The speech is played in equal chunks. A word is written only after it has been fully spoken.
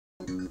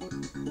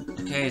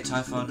Okay,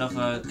 time for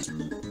another.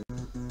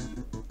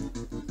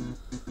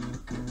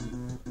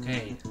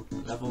 Okay,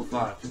 level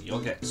 5,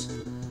 yogurt.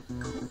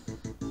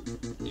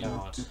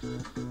 Yard.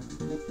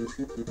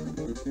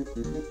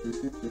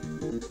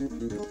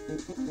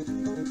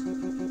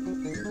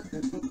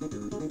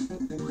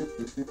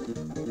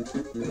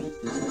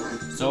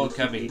 So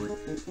Kirby.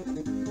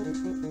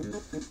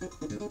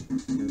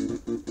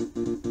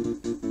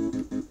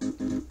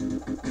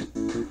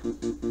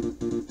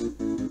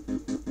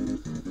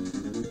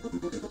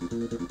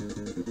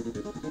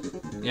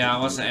 Yeah, I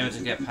wasn't able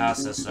to get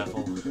past this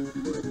level.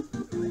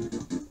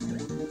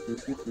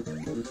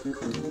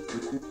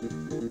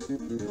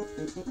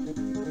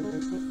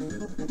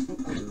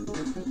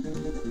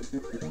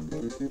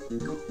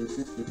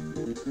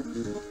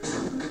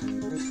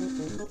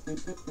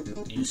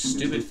 You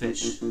stupid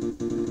fish.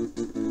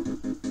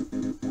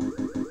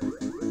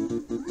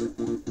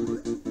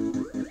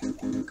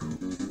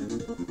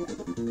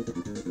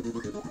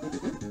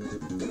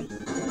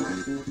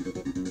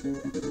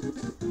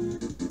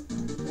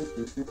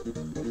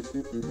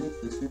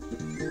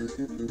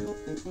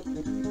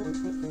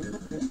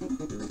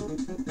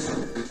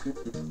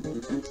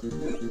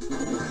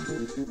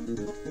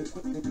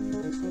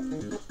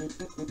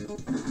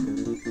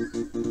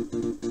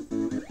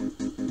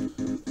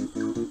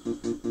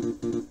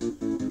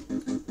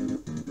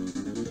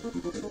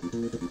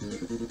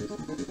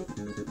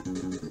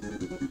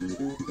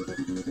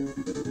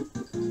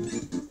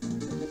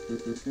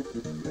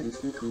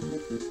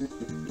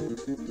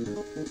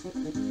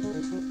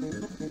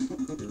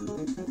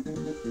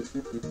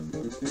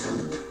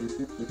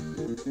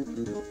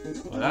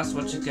 Well, that's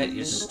what you get,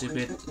 you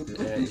stupid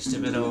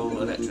old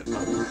electric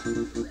button.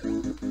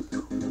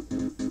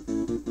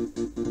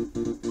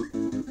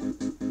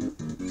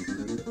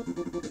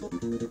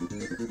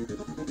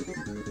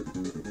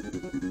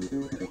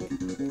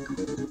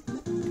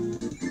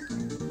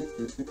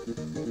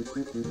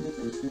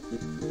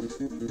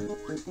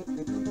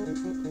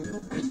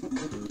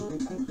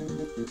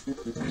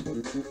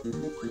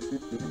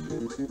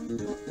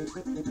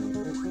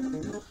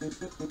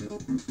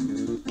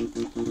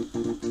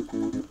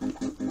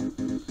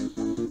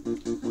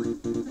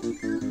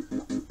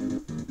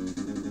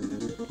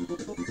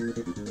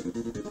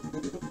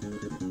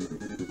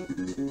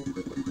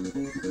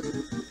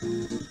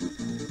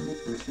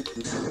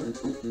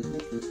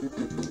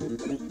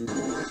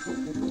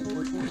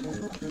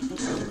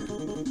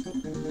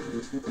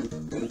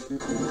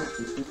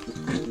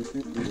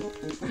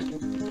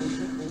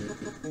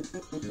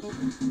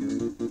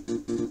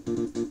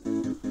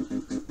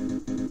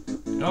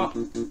 No,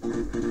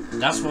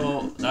 that's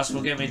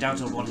what get me down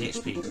to 1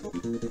 HP.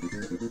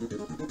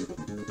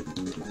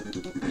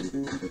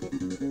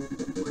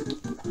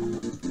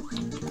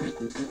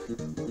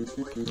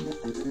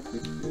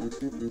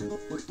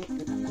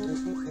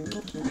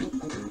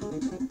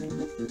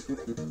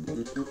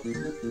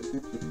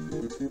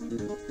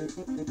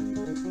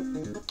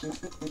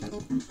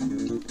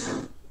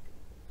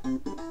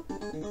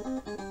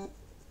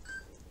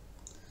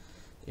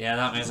 Yeah,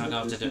 that means I'm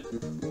going to have to do.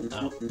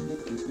 Oh.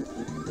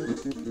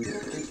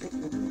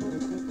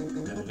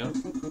 There we go.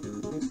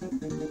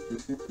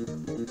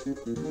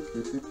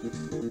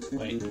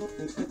 Wait.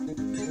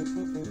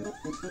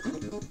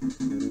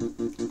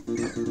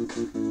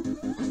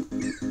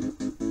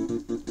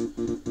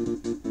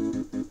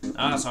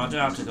 Ah, so I do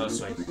have to go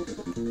this way.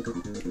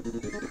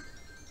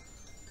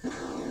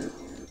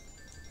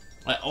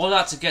 Like, all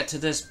that to get to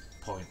this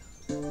point.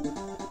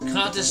 Can't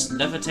I just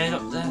levitate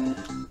up there?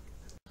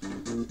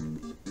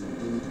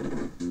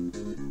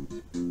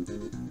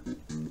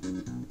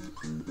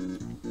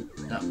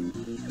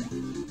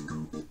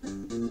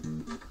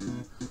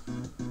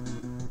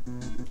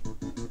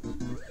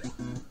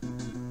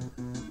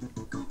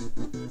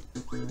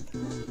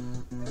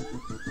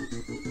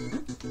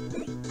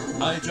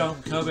 High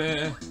jump,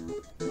 Kirby!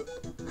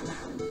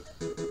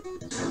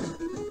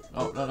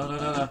 Oh,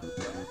 no.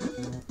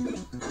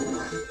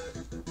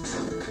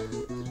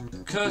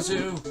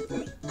 Kazoo!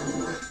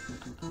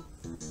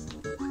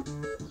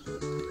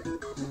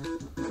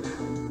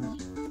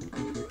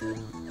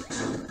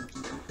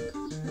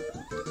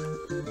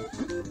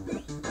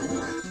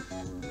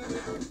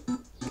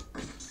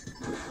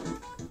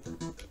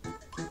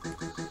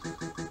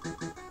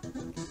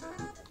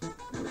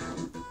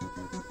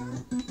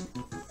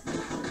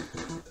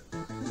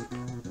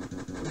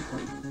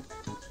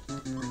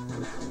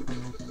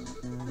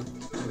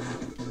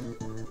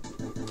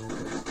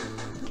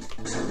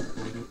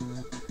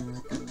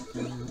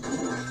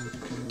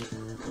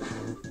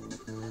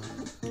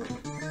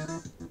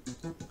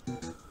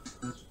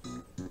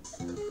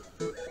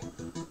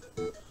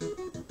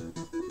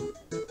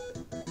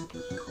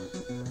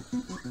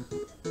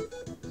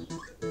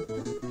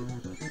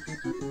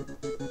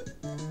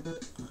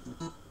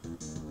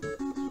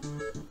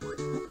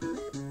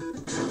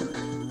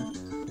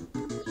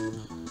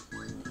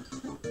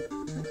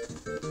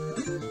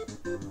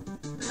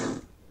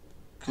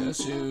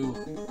 Kazoo.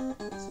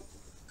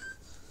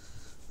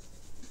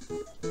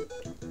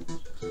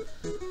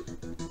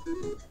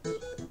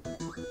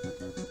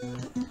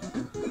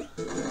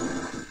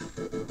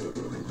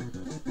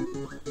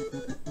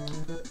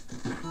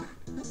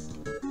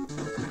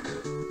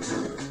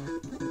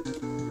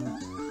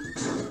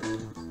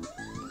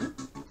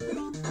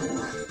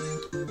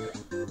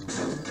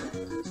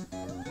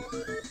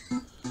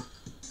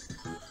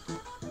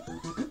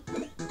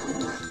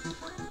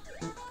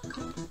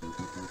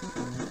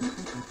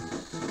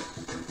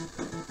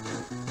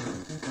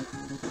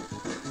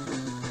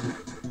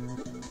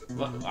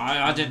 But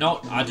I did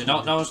not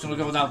know I was gonna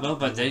go that well,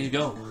 but there you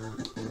go.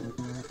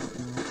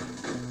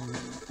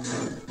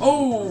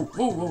 Oh!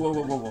 Whoa, whoa, whoa,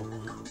 whoa, whoa,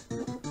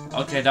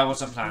 whoa. Okay, that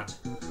wasn't planned.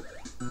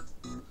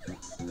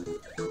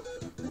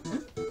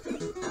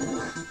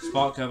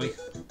 Spot, Kirby.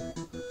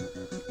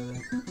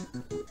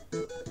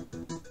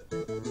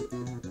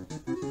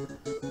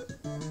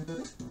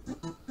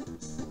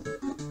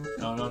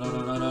 No, no, no,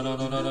 no, no, no, no,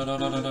 no, no, no,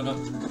 no, no, no, no.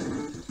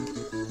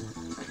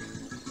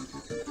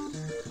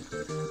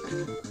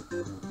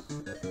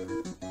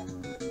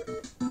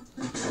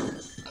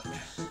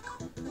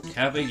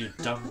 Kirby, you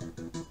dumb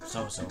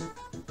so-so.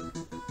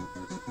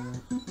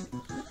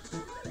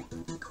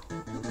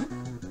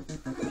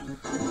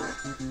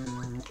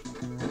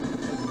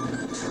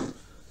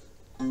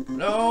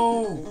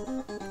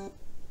 No!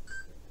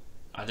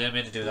 I didn't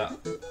mean to do that.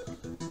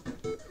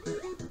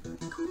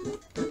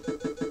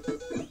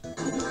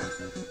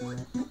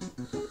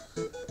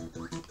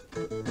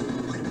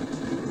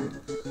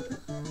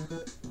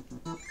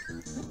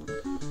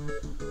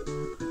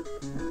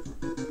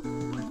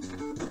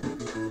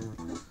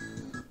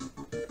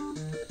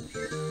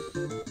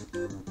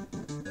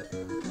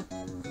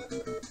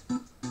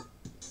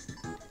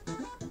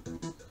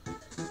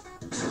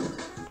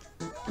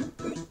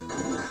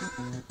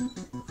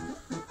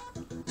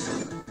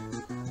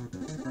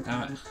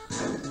 Damn it.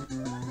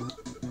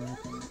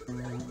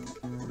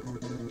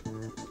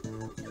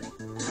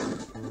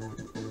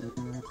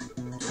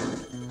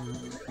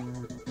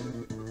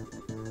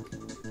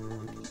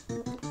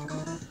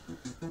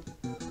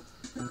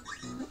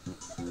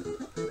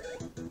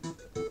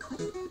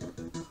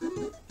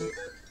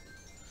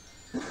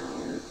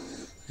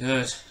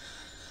 Good.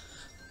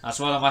 That's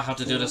why I might have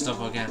to do this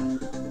stuff again.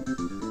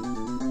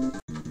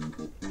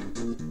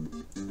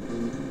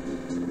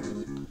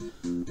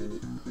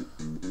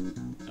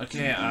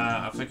 Okay,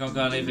 I think I'm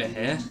gonna leave it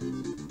here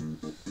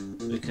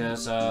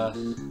because I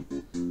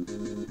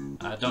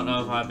don't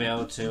know if I'll be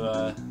able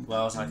to what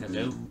else I can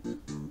do.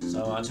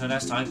 So until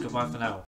next time, goodbye for now.